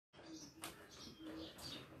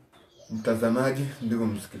Mtazamaji, ndugu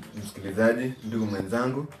msikilizaji, ndugu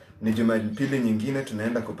mwenzangu, ni Jumapili nyingine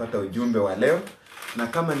tunaenda kupata ujumbe wa leo. Na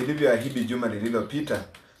kama nilivyoahidi juma lililopita,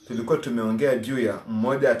 tulikuwa tumeongea juu ya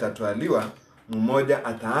mmoja atatwaliwa, mmoja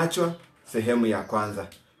ataachwa, sehemu ya kwanza.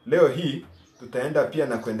 Leo hii tutaenda pia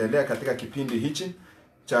na kuendelea katika kipindi hichi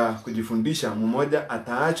cha kujifundisha mmoja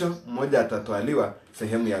ataachwa, mmoja atatwaliwa,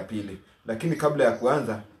 sehemu ya pili. Lakini kabla ya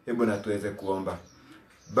kuanza, hebu na tuweze kuomba.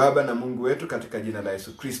 Baba na Mungu wetu, katika jina la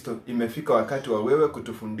Yesu Kristo, imefika wakati wa wewe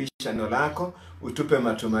kutufundisha neno lako, utupe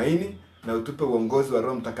matumaini na utupe uongozi wa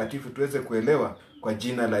Roho Mtakatifu tuweze kuelewa. Kwa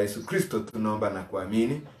jina la Yesu Kristo tunaomba na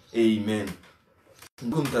kuamini. Amen.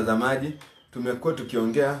 Ndugu mtazamaji, tumekuwa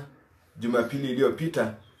tukiongea Jumapili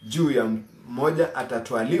iliyopita juu ya mmoja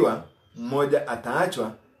atatwaliwa, mmoja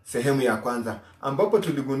ataachwa, sehemu ya kwanza, ambapo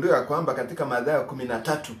tuligundua kwamba katika Mathayo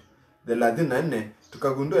 13:34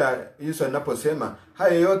 tukagundua Yesu anaposema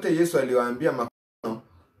haya yote Yesu aliwaambia makutano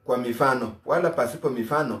kwa mifano, wala pasipo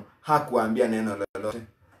mifano hakuwaambia neno lolote.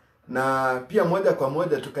 Na pia moja kwa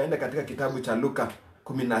moja tukaenda katika kitabu cha Luka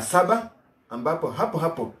 17, ambapo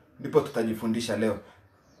hapo ndipo tutajifundisha leo.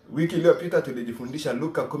 Wiki iliyopita tulijifundisha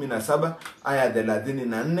Luka 17 aya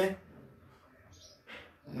 34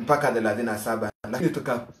 mpaka 37,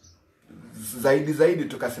 lakini zaidi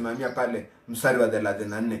tukasimamia pale mstari wa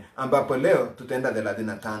 34, ambapo leo tutaenda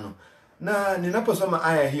 35. Na ninaposoma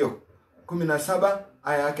aya hiyo 17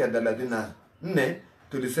 aya yake ya 34,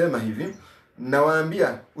 tulisema hivi: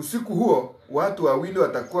 nawaambia, usiku huo watu wawili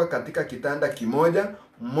watakuwa katika kitanda kimoja,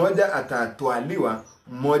 mmoja atatwaliwa,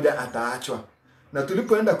 mmoja ataachwa. Na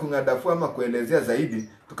tulipoenda kung'adafua ama kuelezea zaidi,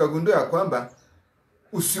 tukagundua kwamba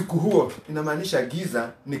usiku huo inamaanisha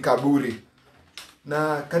giza, ni kaburi.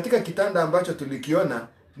 Na katika kitanda ambacho tulikiona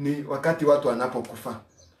ni wakati watu wanapokufa.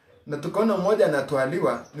 Na tukaona mmoja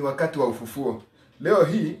anatwaliwa ni wakati wa ufufuo. Leo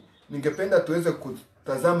hii ningependa tuweze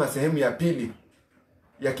kutazama sehemu ya pili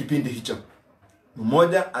ya kipindi hicho.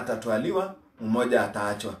 Mmoja atatwaliwa, mmoja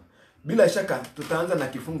ataachwa. Bila shaka tutaanza na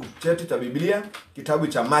kifungu chetu cha Biblia, kitabu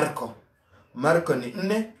cha Marko. Marko ni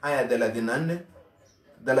 4 aya 34,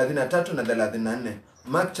 33 na 34.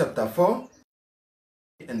 Mark chapter 4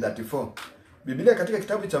 and 34. Biblia katika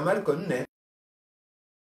kitabu cha Marko 4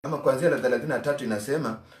 ama kuanzia la 33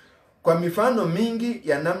 inasema, kwa mifano mingi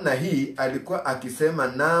ya namna hii alikuwa akisema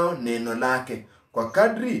nao neno lake, kwa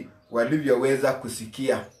kadri walivyoweza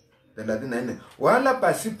kusikia. 34. Wala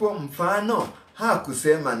pasipo mfano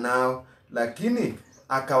hakusema nao, lakini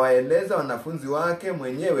akawaeleza wanafunzi wake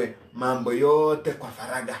mwenyewe mambo yote kwa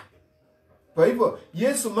faraga. Kwa hivyo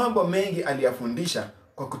Yesu mambo mengi aliyafundisha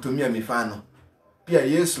kwa kutumia mifano. Pia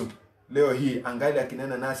Yesu leo hii angali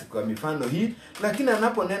akinena nasi kwa mifano hii, lakini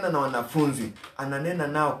anaponena na wanafunzi ananena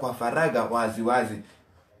nao kwa faraga, wazi.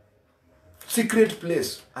 Secret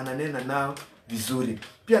place, ananena nao vizuri.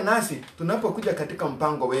 Pia nasi tunapokuja katika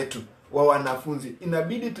mpango wetu wa wanafunzi,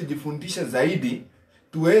 inabidi tujifundishe zaidi,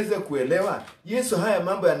 tuweze kuelewa Yesu haya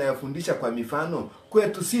mambo yanayofundisha kwa mifano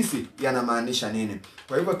kwetu sisi yanamaanisha nini.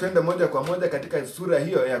 Kwa hivyo tuende moja kwa moja katika sura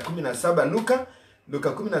hiyo ya 17 Luka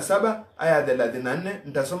 17 aya 34.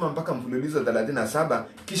 Nitasoma mpaka mfululizo 37,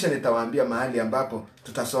 kisha nitawaambia mahali ambapo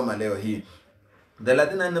tutasoma leo hii.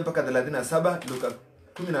 34 mpaka 37, Luka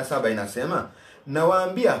 17 inasema,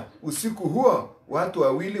 nawaambia, usiku huo watu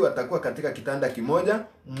wawili watakuwa katika kitanda kimoja,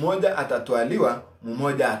 mmoja atatwaliwa,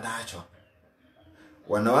 mmoja ataachwa.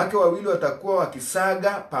 Wanawake wawili watakuwa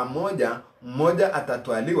wakisaga pamoja, mmoja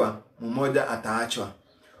atatwaliwa, mmoja ataachwa.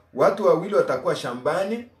 Watu wawili watakuwa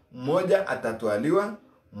shambani, mmoja atatwaliwa,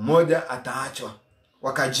 mmoja ataachwa.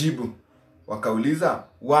 Wakajibu wakauliza,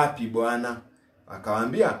 wapi Bwana?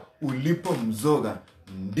 Akawaambia, ulipo mzoga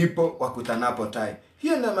ndipo wakutanapo tai.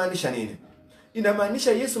 Hiyo inamaanisha nini?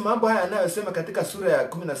 Inamaanisha Yesu mambo haya anayosema katika sura ya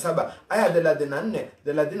 17 aya 34,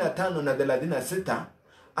 35 na 36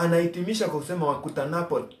 anahitimisha kwa kusema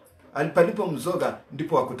wakutanapo, alipalipo mzoga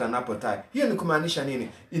ndipo wakutanapo tai. Hiyo ni kumaanisha nini?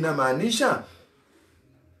 Inamaanisha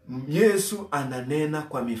Yesu ananena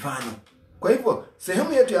kwa mifano. Kwa hivyo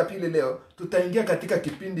sehemu yetu ya pili leo tutaingia katika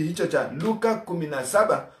kipindi hicho cha Luka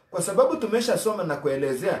 17, kwa sababu tumeshasoma na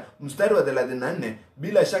kuelezea mstari wa 34.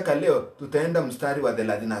 Bila shaka leo tutaenda mstari wa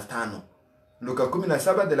 35. Luka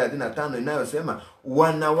 17:35 inayosema,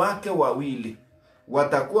 wanawake wawili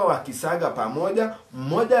watakuwa wakisaga pamoja,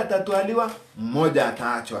 mmoja atatwaliwa, mmoja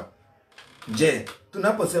ataachwa. Je,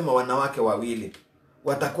 tunaposema wanawake wawili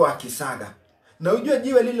watakuwa wakisaga, na ujue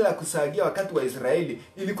jiwe lile la kusagia wakati wa Israeli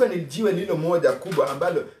ilikuwa ni jiwe lilo moja kubwa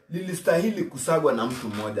ambalo lilistahili kusagwa na mtu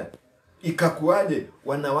mmoja. Ikakuwaje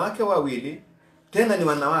wanawake wawili, tena ni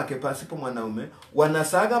wanawake pasipo mwanaume,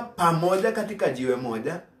 wanasaga pamoja katika jiwe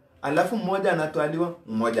moja, alafu mmoja anatwaliwa,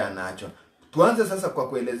 mmoja anaachwa? Tuanze sasa kwa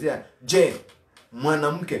kuelezea, je,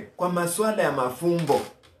 mwanamke kwa masuala ya mafumbo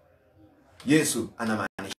Yesu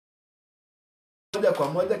anamaanisha. Moja kwa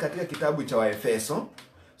moja katika kitabu cha Waefeso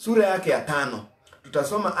sura yake ya 5.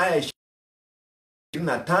 Tutasoma aya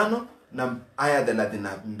 25 na aya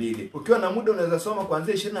 32. Ukiwa na muda unaweza soma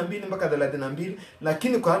kuanzia 22 mpaka 32,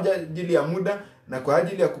 lakini kwa ajili ya muda na kwa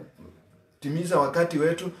ajili ya kutimiza wakati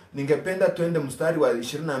wetu, ningependa tuende mstari wa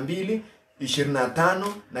 22, 25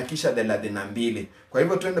 na kisha 32. Kwa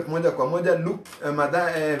hivyo tuende moja kwa moja.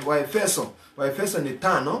 Waefeso ni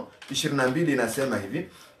 5:22 inasema hivi: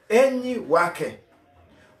 enyi wake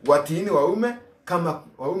watiini waume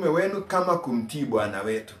wenu kama kumtii Bwana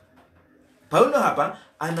wetu. Paulo hapa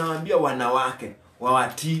anawaambia wanawake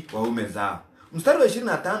wawatii waume zao. Mstari wa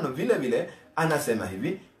 25 vile vile anasema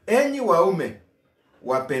hivi: enyi waume,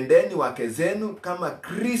 wapendeni wake zenu kama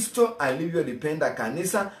Kristo alivyolipenda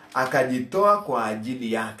kanisa akajitoa kwa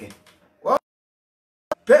ajili yake.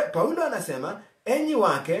 Paulo anasema enyi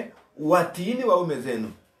wake watiini waume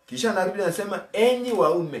zenu. Kisha anarudi anasema enyi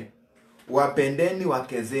waume, wapendeni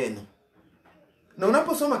wake zenu. Na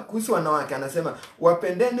unaposoma kuhusu wanawake anasema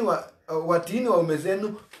wapendeni watiini waume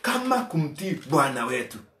zenu kama kumtii Bwana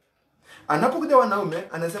wetu. Anapokuja wanaume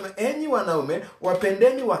anasema enyi wanaume,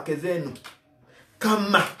 wapendeni wake zenu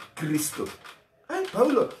kama Kristo.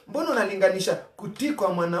 Paulo, mbona unalinganisha kutii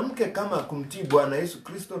kwa mwanamke kama kumtii Bwana Yesu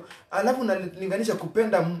Kristo, alafu unalinganisha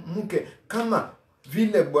kupenda mke kama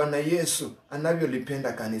vile Bwana Yesu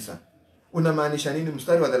anavyolipenda kanisa? Unamaanisha nini?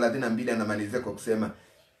 Mstari wa 32 anamalizia kwa kusema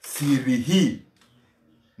siri hii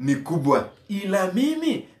ni kubwa, ila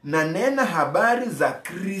mimi nanena habari za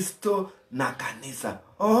Kristo na kanisa.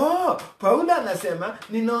 Paulo anasema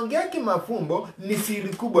ninaongea kimafumbo, ni siri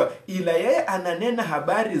kubwa, ila yeye ananena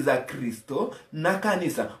habari za Kristo na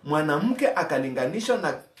kanisa. Mwanamke akalinganishwa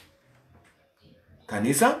na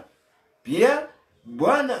kanisa, pia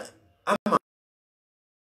Bwana ama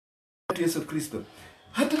Yesu Kristo.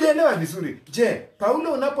 Hatujaelewa vizuri. Je,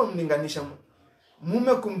 Paulo unapomlinganisha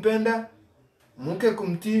mume kumpenda, mke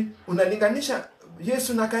kumtii, unalinganisha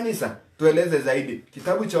Yesu na kanisa? Tueleze zaidi.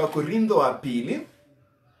 Kitabu cha Wakorintho wa pili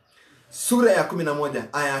sura ya 11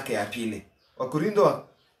 aya yake ya pili. Wakorintho wa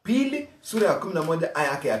pili sura ya 11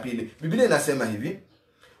 aya yake ya pili. Biblia inasema hivi: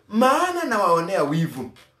 maana nawaonea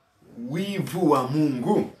wivu wa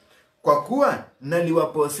Mungu, kwa kuwa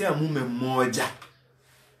naliwaposea mume mmoja,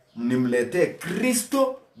 nimletee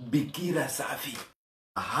Kristo bikira safi.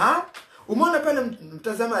 Umeona pale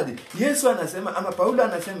mtazamaji, Yesu anasema ama Paulo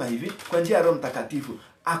anasema hivi kwa njia ya Roho Mtakatifu,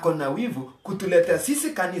 ako na wivu kutuletea sisi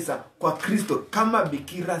kanisa kwa Kristo kama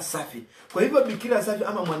bikira safi. Kwa hivyo bikira safi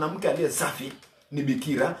ama mwanamke aliye safi ni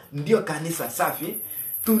bikira, ndio kanisa safi.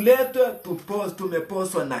 Tuletwe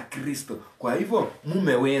tumeposwa na Kristo. Kwa hivyo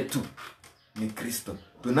mume wetu ni Kristo.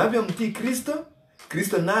 Tunavyomtii Kristo,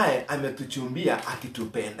 Kristo naye ametuchumbia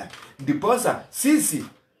akitupenda. Ndiposa sisi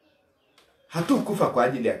hatukufa kwa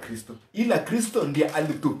ajili ya Kristo, ila Kristo ndiye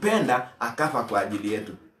alitupenda akafa kwa ajili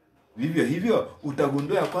yetu. Vivyo hivyo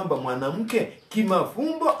utagundua kwamba mwanamke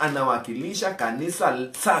kimafumbo anawakilisha kanisa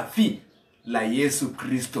safi la Yesu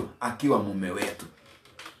Kristo akiwa mume wetu.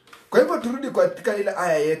 Kwa hivyo turudi katika ile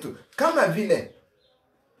aya yetu. Kama vile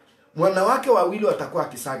wanawake wawili watakuwa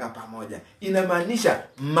kisaga pamoja, inamaanisha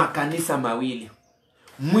makanisa mawili,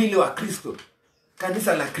 mwili wa Kristo,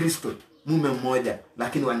 kanisa la Kristo, mume mmoja,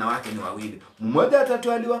 lakini wanawake ni wawili. Mmoja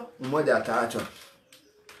atatwaliwa, mmoja ataachwa.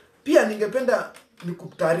 Pia ningependa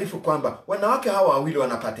nikutaarifu kwamba wanawake hawa wawili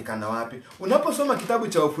wanapatikana wapi? Unaposoma kitabu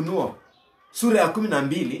cha Ufunuo sura ya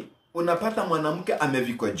 12, unapata mwanamke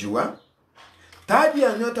amevikwa jua, taji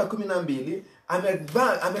ya nyota 12,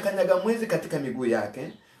 amekanyaga mwezi katika miguu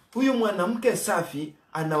yake. Huyu mwanamke safi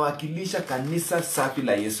anawakilisha kanisa safi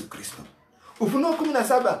la Yesu Kristo. Ufunuo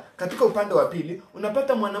 17 katika upande wa pili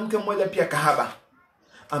unapata mwanamke mmoja pia kahaba,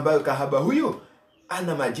 ambayo kahaba huyu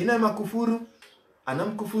ana majina ya makufuru,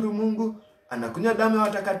 anamkufuru Mungu, anakunywa damu ya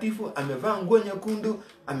watakatifu, amevaa nguo nyekundu,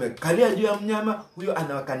 amekalia juu ya mnyama. Huyo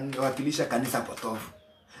anawakilisha kanisa potofu.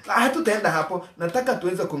 Hatutaenda hapo, nataka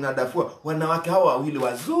tuweze kungadafua wanawake hawa wawili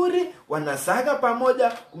wazuri, wanasaga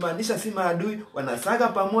pamoja, kumaanisha si maadui, wanasaga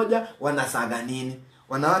pamoja. Wanasaga nini?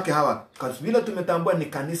 Wanawake hawa kwa vile tumetambua ni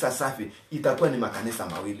kanisa safi, itakuwa ni makanisa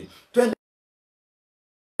mawili. Twende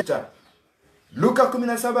Luka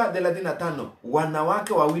 17:35,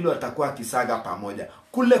 wanawake wawili watakuwa kisaga pamoja.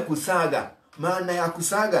 Kule kusaga, maana ya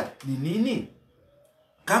kusaga ni nini?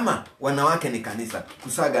 Kama wanawake ni kanisa,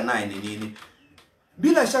 kusaga naye ni nini?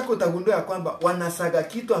 Bila shaka utagundua kwamba wanasaga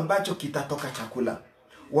kitu ambacho kitatoka chakula,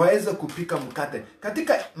 waweze kupika mkate.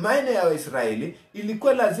 Katika maeneo ya Israeli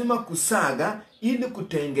ilikuwa lazima kusaga ili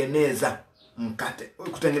kutengeneza mkate,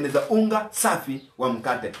 kutengeneza unga safi wa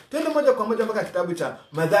mkate. Twende moja kwa moja mpaka kitabu cha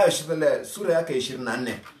Mathayo sura yake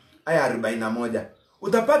 24 aya 41.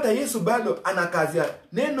 Utapata Yesu bado anakazia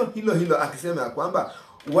neno hilo hilo akisema ya kwamba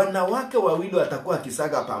wanawake wawili watakuwa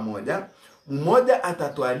kisaga pamoja, mmoja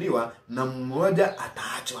atatwaliwa na mmoja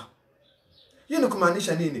ataachwa. Hiyo ni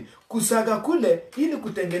kumaanisha nini? Kusaga kule ili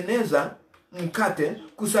kutengeneza mkate,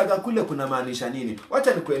 kusaga kule kuna maanisha nini?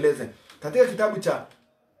 Wacha nikueleze. Katika kitabu cha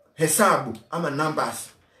Hesabu ama Numbers,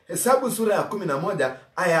 Hesabu sura ya 11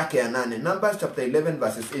 aya yake ya 8, Numbers chapter 11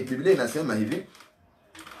 verses 8, Biblia inasema hivi: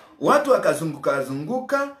 watu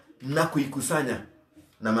wakazunguka na kuikusanya,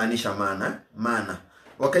 na maanisha mana.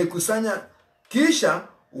 Wakaikusanya kisha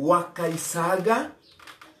wakaisaga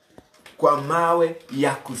kwa mawe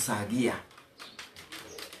ya kusagia.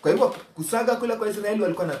 Kwa hivyo kusaga kule kwa Israeli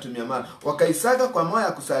walikuwa wanatumia mawe. Wakaisaga kwa mawe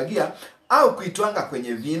ya kusagia au kuitwanga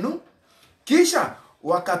kwenye vinu, kisha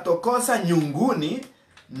wakatokosa nyunguni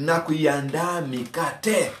na kuiandaa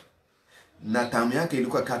mikate. Na tamu yake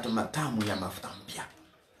ilikuwa kama tamu ya mafuta mpya.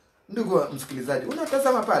 Ndugu msikilizaji,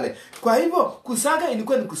 unatazama pale. Kwa hivyo kusaga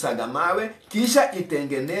ilikuwa ni kusaga mawe kisha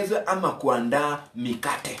itengenezwe ama kuandaa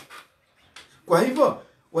mikate. Kwa hivyo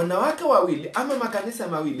wanawake wawili ama makanisa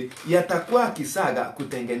mawili yatakuwa kisaga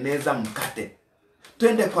kutengeneza mkate.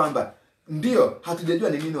 Twende kwamba ndio hatujajua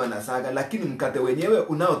ni nini wanasaga, lakini mkate wenyewe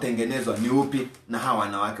unaotengenezwa ni upi na hawa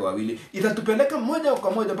wanawake wawili. Itatupeleka moja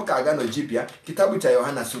kwa moja mpaka Agano Jipya, kitabu cha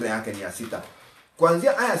Yohana sura yake ni ya 6.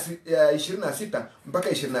 Kuanzia aya 26 mpaka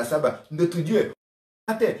 27 ndio tujue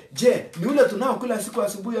mkate, je, ni ule tunaokula siku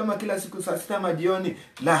asubuhi ama kila siku saa 6 ama jioni?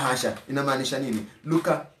 La hasha, inamaanisha nini?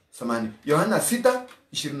 Yohana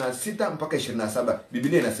 6:26 mpaka 27,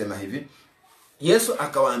 Biblia inasema hivi: Yesu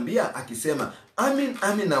akawaambia akisema, amin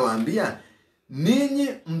amin nawaambia, ninyi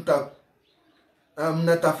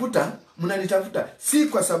mnanitafuta si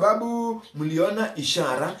kwa sababu mliona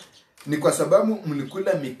ishara, ni kwa sababu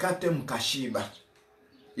mlikula mikate mkashiba.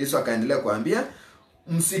 Yesu akaendelea kuambia,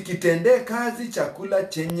 msikitendee kazi chakula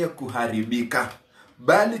chenye kuharibika,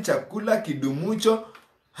 bali chakula kidumucho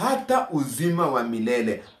hata uzima wa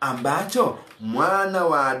milele, ambacho Mwana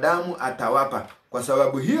wa Adamu atawapa. Kwa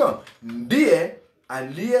sababu hiyo ndiye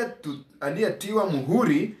aliyetiwa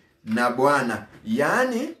muhuri na Bwana,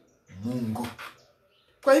 yaani Mungu.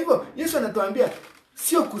 Kwa hivyo Yesu anatuambia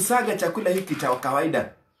sio kusaga chakula hiki cha kawaida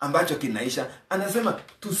ambacho kinaisha. Anasema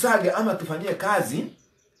tusage ama tufanyie kazi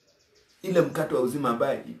ile mkate wa uzima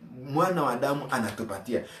ambaye Mwana wa Adamu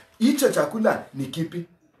anatupatia. Hicho chakula ni kipi?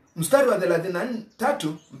 Mstari wa 33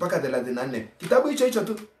 mpaka 34. Kitabu hicho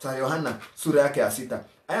tu cha Yohana sura yake ya 6.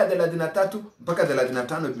 Aya 33 mpaka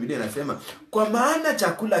 35, Biblia inasema, kwa maana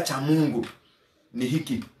chakula cha Mungu ni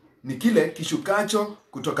hiki, ni kile kishukacho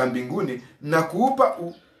kutoka mbinguni na kuupa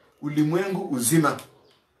ulimwengu uzima.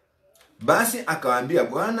 Basi akawaambia,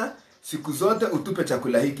 Bwana, siku zote utupe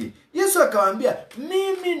chakula hiki. Yesu akawaambia,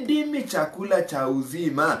 mimi ndimi chakula cha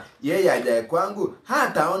uzima. Yeye ajaye kwangu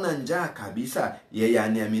hataona njaa kabisa, yeye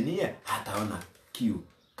aniaminie hataona kiu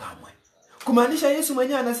kamwe. Kumaanisha Yesu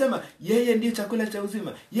mwenyewe anasema yeye ndiye chakula cha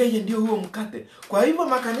uzima, yeye ndiye huo mkate. Kwa hivyo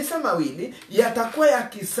makanisa mawili yatakuwa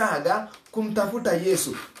yakisaga kumtafuta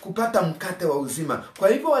Yesu, kupata mkate wa uzima. Kwa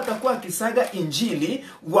hivyo watakuwa kisaga injili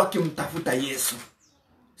wakimtafuta Yesu.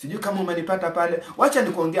 Sijui kama umenipata pale. Wacha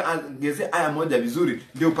nikuongeze aya moja vizuri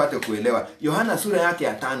ndio upate kuelewa. Yohana sura yake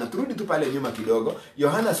ya 5. Turudi tu pale nyuma kidogo.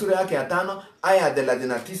 Yohana sura yake ya 5 aya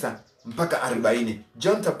 39 mpaka 40.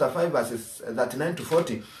 John chapter 5 verses 39 to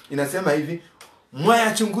 40 inasema hivi: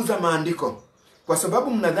 mwayachunguza maandiko kwa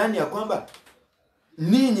sababu mnadhani ya kwamba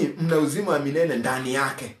ninyi mna uzima wa milele ndani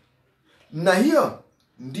yake, na hiyo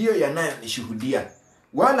ndiyo yanayonishuhudia,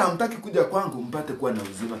 wala hamtaki kuja kwangu mpate kuwa na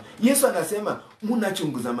uzima. Yesu anasema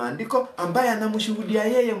mnachunguza maandiko ambaye anamshuhudia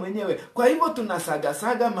yeye mwenyewe. Kwa hivyo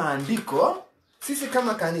tunasaga maandiko, sisi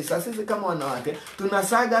kama kanisa, sisi kama wanawake,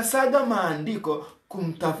 tunasaga maandiko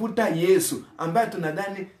kumtafuta Yesu ambaye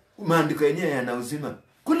tunadhani maandiko yenyewe yana uzima.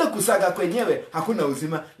 Kule kusaga kwenyewe hakuna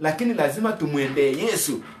uzima, lakini lazima tumuendee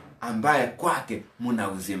Yesu ambaye kwake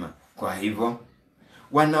muna uzima. Kwa hivyo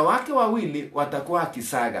wanawake wawili watakuwa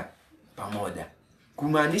kisaga pamoja.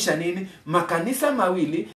 Kumaanisha nini? Makanisa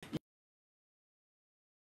mawili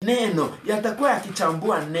neno yatakuwa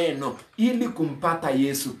yakichambua neno ili kumpata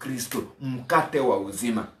Yesu Kristo, mkate wa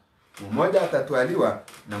uzima. Mmoja atatwaliwa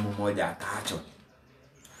na mmoja ataachwa.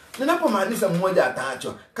 Ninapomaanisha mmoja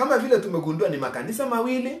ataachwa, kama vile tumegundua ni makanisa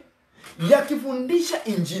mawili yakifundisha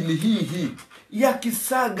injili hii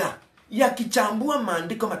yakisaga, yakichambua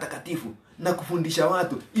maandiko matakatifu na kufundisha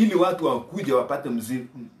watu ili watu wakuje wapate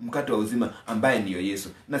mkate wa uzima ambaye ndiyo Yesu.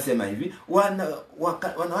 Nasema hivi,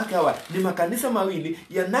 wanawake hawa ni makanisa mawili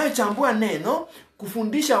yanayochambua neno,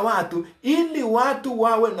 kufundisha watu ili watu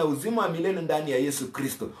wawe na uzima wa milele ndani ya Yesu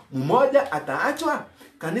Kristo. Mmoja ataachwa,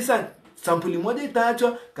 kanisa sampuli moja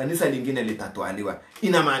itaachwa, kanisa lingine litatwaliwa.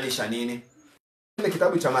 Inamaanisha nini? Ile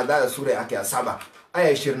kitabu cha Mathayo sura yake ya 7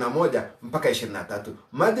 aya 21 mpaka 23.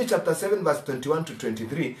 Matthew chapter 7 verse 21 to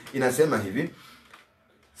 23 inasema hivi: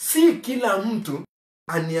 si kila mtu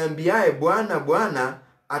aniambiaye Bwana Bwana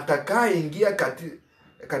atakayeingia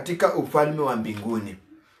katika ufalme wa mbinguni,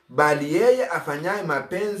 bali yeye afanyaye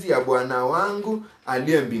mapenzi ya Bwana wangu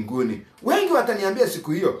aliye mbinguni. Wengi wataniambia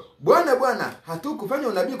siku hiyo, Bwana Bwana, hatukufanya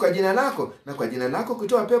unabii kwa jina lako, na kwa jina lako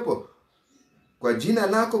kutoa pepo, kwa jina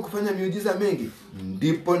lako kufanya miujiza mengi?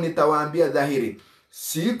 Ndipo nitawaambia dhahiri,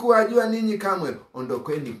 sikuwajua ninyi kamwe,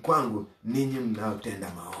 ondokeni kwangu ninyi mnaotenda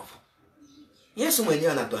maovu. Yesu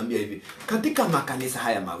mwenyewe anatuambia hivi, katika makanisa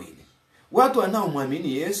haya mawili, watu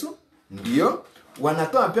wanaomwamini Yesu ndio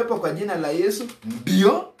wanatoa pepo kwa jina la Yesu,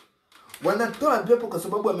 ndio wanatoa pepo kwa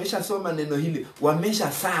sababu wameshasoma neno hili,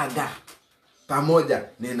 wameshasaga pamoja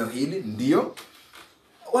neno hili, ndio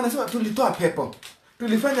wanasema tulitoa pepo,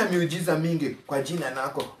 tulifanya miujiza mingi kwa jina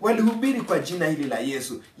lako, walihubiri kwa jina hili la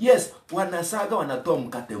Yesu. Yes, wanasaga, wanatoa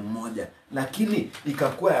mkate mmoja, lakini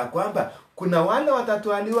ikakuwa ya kwamba kuna wale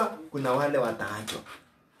watatwaliwa, kuna wale wataachwa.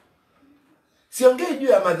 Siongei juu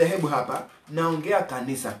ya madhehebu hapa, naongea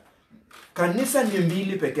kanisa. Kanisa ni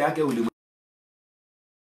mbili peke yake ulimwenguni.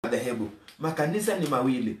 Madhehebu, makanisa ni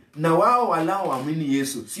mawili, na wao wanaoamini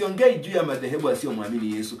Yesu. Siongei juu ya madhehebu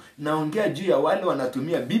wasiomwamini Yesu, naongea juu ya wale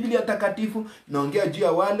wanatumia Biblia takatifu, naongea juu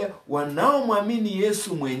ya wale wanaomwamini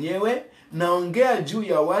Yesu mwenyewe, naongea juu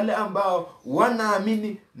ya wale ambao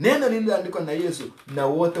wanaamini neno lililoandikwa na Yesu, na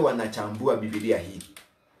wote wanachambua Biblia hii.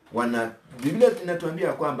 Biblia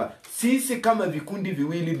inatuambia kwamba sisi kama vikundi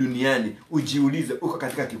viwili duniani, ujiulize uko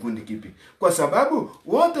katika kikundi kipi? Kwa sababu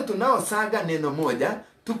wote tunaosaga neno moja,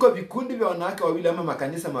 tuko vikundi vya wanawake wawili ama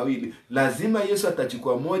makanisa mawili. Lazima Yesu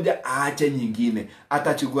atachukua moja, aache nyingine.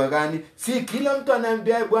 Atachukua gani? Si kila mtu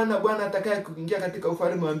anaambiaye Bwana Bwana atakaye kuingia katika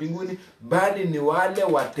ufalme wa mbinguni, bali ni wale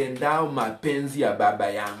watendao mapenzi ya Baba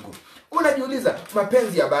yangu. Unajiuliza,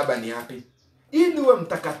 mapenzi ya Baba ni yapi? Ili uwe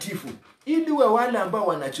mtakatifu, ili uwe wale ambao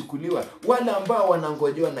wanachukuliwa, wale ambao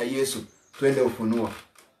wanangojewa na Yesu. Twende Ufunuo.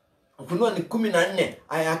 Ufunuo ni 14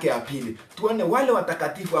 aya yake ya 2. Tuone wale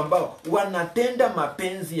watakatifu ambao wanatenda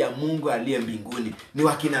mapenzi ya Mungu aliye mbinguni ni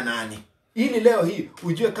wakina nani. Ili leo hii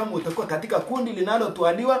ujue kama utakuwa katika kundi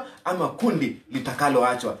linalotwaliwa ama kundi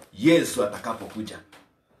litakaloachwa Yesu atakapokuja.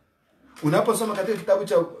 Unaposoma katika kitabu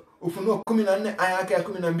cha Ufunuo 14 aya yake ya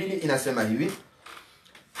 12 inasema hivi: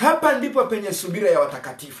 hapa ndipo penye subira ya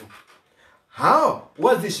watakatifu, hao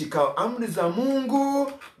wazishikao amri za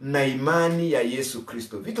Mungu na imani ya Yesu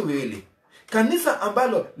Kristo. Vitu viwili. Kanisa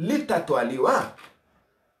ambalo litatwaliwa,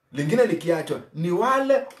 lingine likiachwa, ni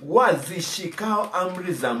wale wazishikao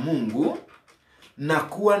amri za Mungu na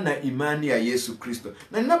kuwa na imani ya Yesu Kristo.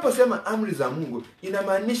 Na ninaposema amri za Mungu,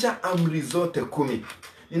 inamaanisha amri zote 10.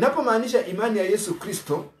 Ninapomaanisha imani ya Yesu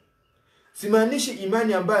Kristo, simaanishi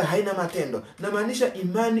imani ambayo haina matendo. Namaanisha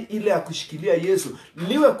imani ile ya kushikilia Yesu.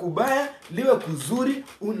 Liwe kubaya, liwe kuzuri,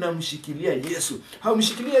 unamshikilia Yesu.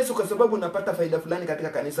 Haumshikilia Yesu kwa sababu unapata faida fulani katika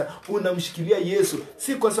kanisa. Unamshikilia Yesu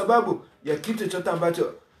si kwa sababu ya kitu chochote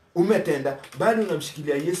ambacho umetenda, bali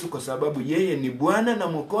unamshikilia Yesu kwa sababu yeye ni Bwana na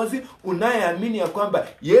Mwokozi, unayeamini ya kwamba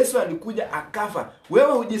Yesu alikuja akafa.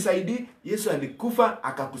 Wewe hujisaidii, Yesu alikufa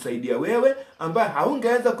akakusaidia wewe ambaye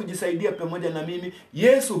haungeweza kujisaidia pamoja na mimi.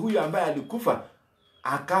 Yesu huyu ambaye alikufa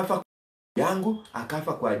akafa yangu,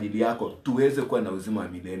 akafa kwa ajili yako, tuweze kuwa na uzima wa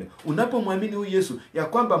milele. Unapomwamini huyu Yesu ya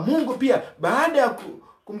kwamba Mungu pia baada ya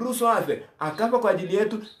kumruhusu afe akafa kwa ajili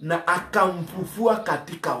yetu na akamfufua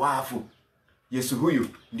katika wafu, Yesu huyu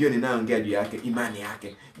ndio ninayoongea juu yake, imani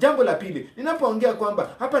yake. Jambo la pili, ninapoongea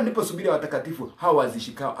kwamba hapa ndipo subiri ya watakatifu, hao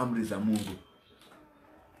wazishikao amri za Mungu.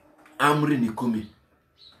 Amri ni 10.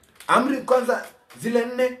 Amri kwanza zile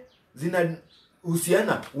 4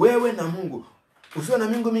 zinahusiana wewe na Mungu. Usiwe na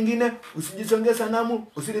miungu mingine, usijisongee sanamu,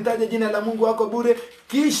 usilitaje jina la Mungu wako bure,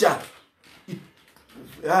 kisha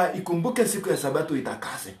ikumbuke siku ya Sabato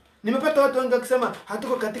itakase. Nimepata watu wengi wakisema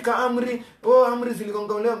hatuko katika amri, amri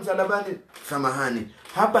ziligongolewa msalabani. Samahani.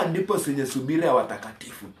 Hapa ndipo senye subira ya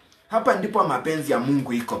watakatifu. Hapa ndipo mapenzi ya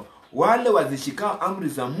Mungu iko. Wale wazishikao amri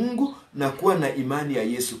za Mungu na kuwa na imani ya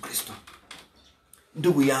Yesu Kristo.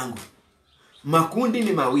 Ndugu yangu, makundi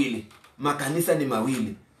ni mawili, makanisa ni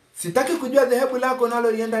mawili. Sitaki kujua dhehebu lako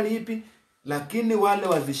nalo lienda lipi. Lakini wale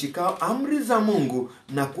wazishikao amri za Mungu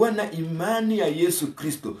na kuwa na imani ya Yesu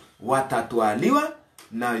Kristo watatwaliwa,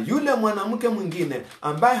 na yule mwanamke mwingine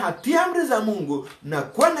ambaye hatii amri za Mungu na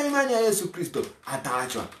kuwa na imani ya Yesu Kristo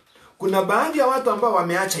ataachwa. Kuna baadhi ya watu ambao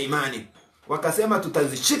wameacha imani, wakasema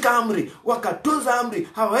tutazishika amri, wakatunza amri,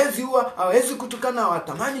 hawezi ua, hawezi kutukana,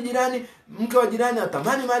 hawatamani jirani, mke wa jirani,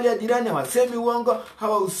 hawatamani mali ya jirani, hawasemi uongo,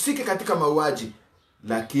 hawahusiki katika mauaji,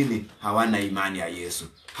 lakini hawana imani ya Yesu.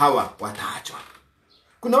 Hawa wataachwa.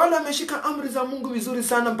 Kuna wale wameshika amri za Mungu vizuri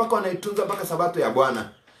sana mpaka wanaitunza mpaka sabato ya Bwana,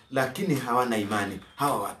 lakini hawana imani.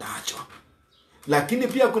 Hawa wataachwa. Lakini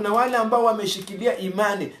pia kuna wale ambao wameshikilia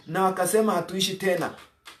imani na wakasema hatuishi tena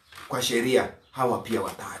kwa sheria. Hawa pia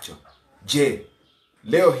wataachwa. Je,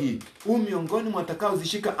 leo hii miongoni mwa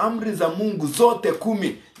watakaozishika amri za Mungu zote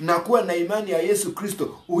 10 na kuwa na imani ya Yesu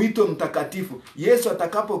Kristo, uitwe mtakatifu, Yesu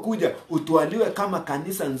atakapokuja utwaliwe kama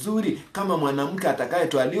kanisa nzuri, kama mwanamke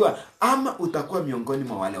atakayetwaliwa, ama utakuwa miongoni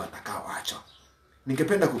mwa wale watakaoachwa?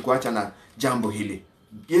 Ningependa kukuacha na jambo hili.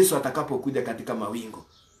 Yesu atakapokuja katika mawingu,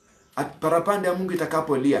 parapanda ya Mungu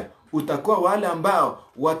itakapolia, utakuwa wale ambao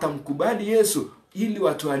watamkubali Yesu ili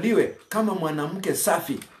watwaliwe kama mwanamke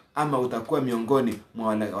safi, ama utakuwa miongoni mwa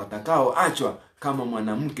wale watakaoachwa kama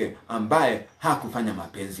mwanamke ambaye hakufanya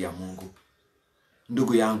mapenzi ya Mungu?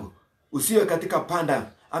 Ndugu yangu, usiwe katika panda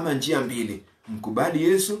ama njia mbili. Mkubali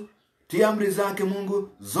Yesu, tia amri zake Mungu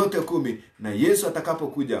zote 10, na Yesu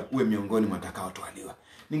atakapokuja uwe miongoni mwa watakaotwaliwa.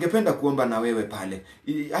 Ningependa kuomba na wewe pale.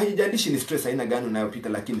 Haijalishi ni stress aina gani unayopita,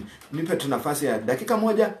 lakini nipe tu nafasi ya dakika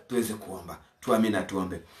moja tuweze kuomba. Tuamini na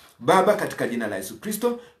tuombe. Baba, katika jina la Yesu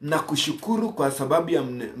Kristo, na kushukuru kwa sababu ya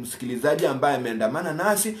msikilizaji ambaye ameandamana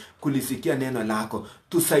nasi kulisikia neno lako.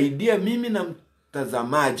 Tusaidie mimi na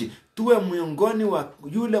mtazamaji tuwe miongoni wa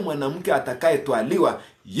yule mwanamke atakayetwaliwa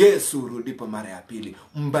Yesu rudipo mara ya pili.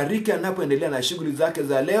 Mbariki anapoendelea na shughuli zake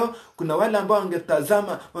za leo. Kuna wale ambao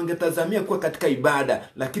wangetazamia kuwa katika ibada,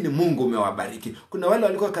 lakini Mungu umewabariki. Kuna wale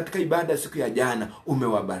walikuwa katika ibada siku ya jana,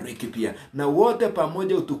 umewabariki pia. Na wote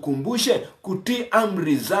pamoja utukumbushe kutii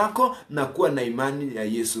amri zako na kuwa na imani ya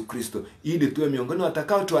Yesu Kristo, ili tuwe miongoni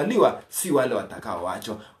watakaotwaliwa, si wale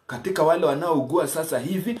watakaoachwa. Katika wale wanaougua sasa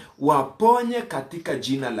hivi, waponye katika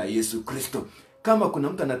jina la Yesu Kristo. Kama kuna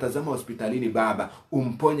mtu anatazama hospitalini, Baba,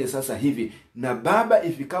 umponye sasa hivi. Na Baba,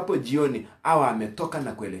 ifikapo jioni awe ametoka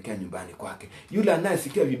na kuelekea nyumbani kwake. Yule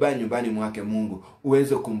anayesikia vibaya nyumbani mwake, Mungu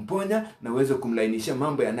uweze kumponya na uweze kumlainishia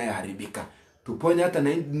mambo yanayoharibika. Tuponye hata na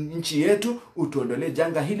nchi yetu, utuondolee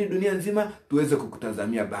janga hili dunia nzima, tuweze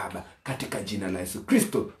kukutazamia Baba. Katika jina la Yesu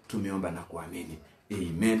Kristo tumeomba na kuamini.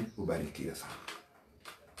 Amen. Ubarikiwe sana.